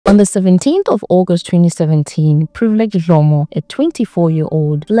On the 17th of August 2017, Privilege Lomo, a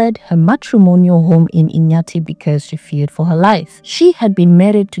 24-year-old, fled her matrimonial home in Inyati because she feared for her life. She had been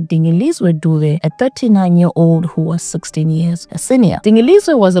married to Dingilizwe Dube, a 39-year-old who was 16 years her senior.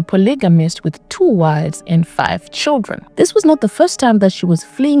 Dingilizwe was a polygamist with 2 wives and 5 children. This was not the first time that she was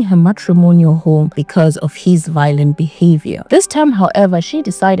fleeing her matrimonial home because of his violent behavior. This time, however, she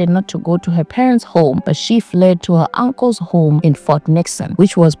decided not to go to her parents' home, but she fled to her uncle's home in Fort Nixon,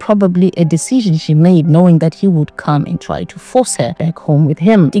 which was probably a decision she made knowing that he would come and try to force her back home with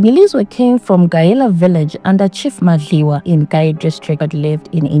him. Dingilizwe came from Gaela village under Chief Madliwa in Gai district but lived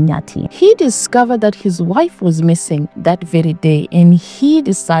in Inyati. He discovered that his wife was missing that very day and he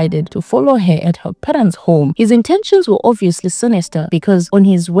decided to follow her at her parents' home. His intentions were obviously sinister because on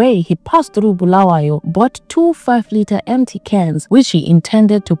his way he passed through Bulawayo, bought 2 5-liter empty cans which he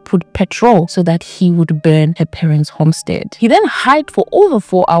intended to put petrol so that he would burn her parents' homestead. He then hiked for over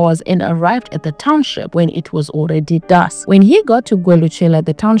 4 hours and arrived at the township when it was already dusk. When he got to Gweluchela,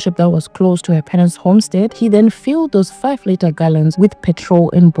 the township that was close to her parents' homestead, he then filled those 5-liter gallons with petrol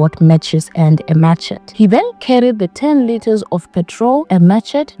and bought matches and a machete. He then carried the 10 liters of petrol, a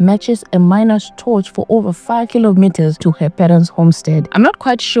machete, matches, a miner's torch for over 5 kilometers to her parents' homestead. I'm not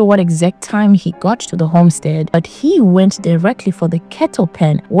quite sure what exact time he got to the homestead, but he went directly for the cattle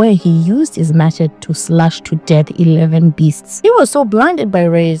pen where he used his machete to slash to death 11 beasts. He was so blinded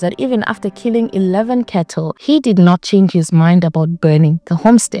by rage that even after killing 11 cattle, he did not change his mind about burning the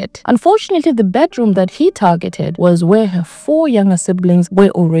homestead. Unfortunately, the bedroom that he targeted was where her 4 younger siblings were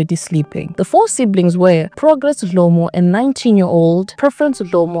already sleeping. The 4 siblings were Progress Lomo, a 19-year-old, Preference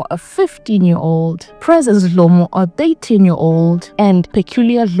Lomo, a 15-year-old, Presence Lomo, a 13-year-old, and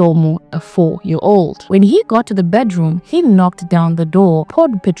Peculiar Lomo, a 4-year-old. When he got to the bedroom, he knocked down the door,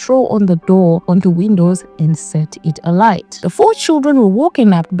 poured petrol on the door, onto windows, and set it alight. The 4 children were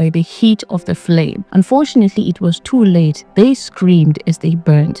woken up by the heat of the flame. Unfortunately, it was too late. They screamed as they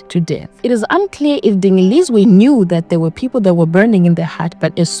burned to death. It is unclear if Dingilizwe knew that there were people that were burning in the hut,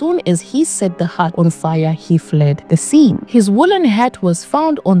 but as soon as he set the hut on fire, he fled the scene. His woolen hat was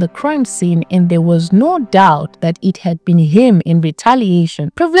found on the crime scene and there was no doubt that it had been him in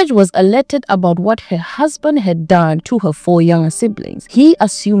retaliation. Privilege was alerted about what her husband had done to her 4 younger siblings. He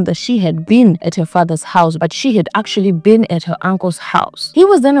assumed that she had been at her father's house, but she had actually been at her uncle's house. He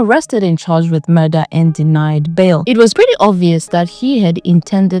was then arrested and charged with murder and denied bail. It was pretty obvious that he had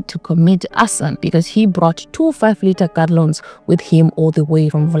intended to commit arson because he brought 2 5-liter gallons with him all the way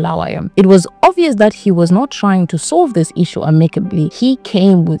from Bulawayo. It was obvious that he was not trying to solve this issue amicably. He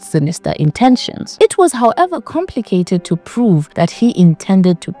came with sinister intentions. It was, however, complicated to prove that he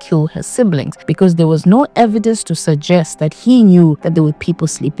intended to kill her siblings because there was no evidence to suggest that he knew that there were people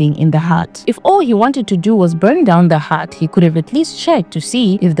sleeping in the hut. If all he wanted to do was burn down the hut, he could have at least checked to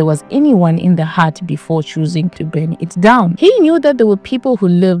see if there was anyone in the hut before choosing to burn it down. He knew that there were people who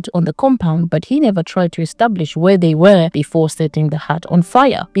lived on the compound, but he never tried to establish where they were before setting the hut on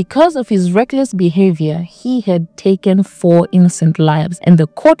fire. Because of his reckless behavior, he had taken 4 innocent lives, and the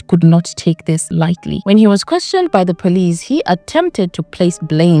court could not take this lightly. When he was questioned by the police, he attempted to place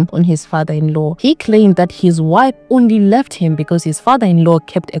blame on his father-in-law. He claimed that his wife only left him because his father-in-law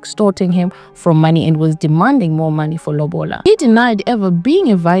kept extorting him for money and was demanding more money for lobola. He denied ever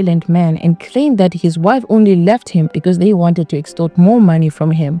being a violent man and claimed that his wife only left him because they wanted to extort more money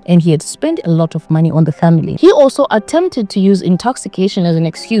from him and he had spent a lot of money on the family. He also attempted to use intoxication as an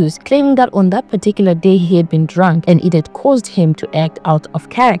excuse, claiming that on that particular day he had been drunk and it had caused him to act out of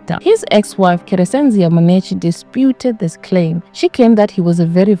character. His ex-wife Keresenzia Monechi disputed this claim. She claimed that he was a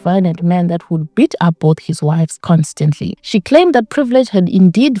very violent man that would beat up both his wives constantly. She claimed that Privilege had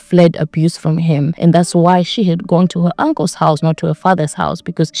indeed fled abuse from him and that's why she had gone to her uncle's house, not to her father's house,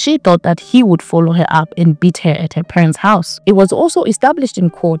 because she thought that he would follow her up and beat her at her parents' house. It was also established in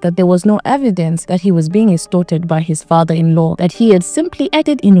court that there was no evidence that he was being extorted by his father-in-law, that he had simply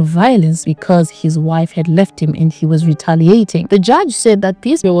acted in violence because his wife had left him and he was retaliating. The judge said that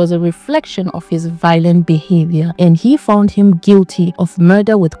this was a reflection of his violent behavior and he found him guilty of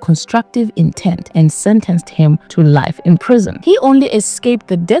murder with constructive intent and sentenced him to life in prison. He only escaped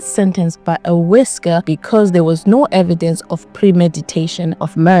the death sentence by a whisker because there was no evidence of premeditation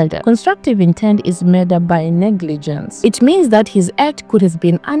of murder. Constructive intent is murder by negligence. It means that his act could have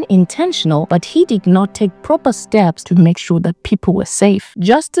been unintentional, but he did not take proper steps to make sure that people were safe.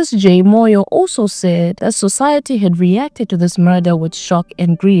 Justice J. Moyo also said that society had reacted to this murder with shock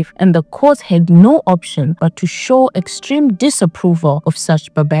and grief, and the courts had no option but to show extreme disapproval of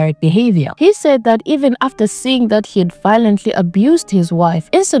such barbaric behavior. He said that even after seeing that he had violently abused his wife,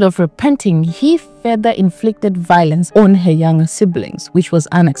 instead of repenting, he further inflicted violence on her younger siblings, which was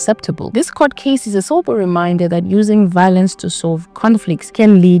unacceptable. This court case is a sober reminder that using violence to solve conflicts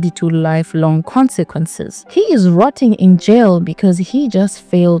can lead to lifelong consequences. He is rotting in jail because he just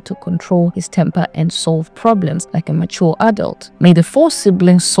failed to control his temper and solve problems like a mature adult. May the 4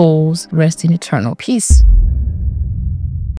 siblings' souls rest in eternal peace.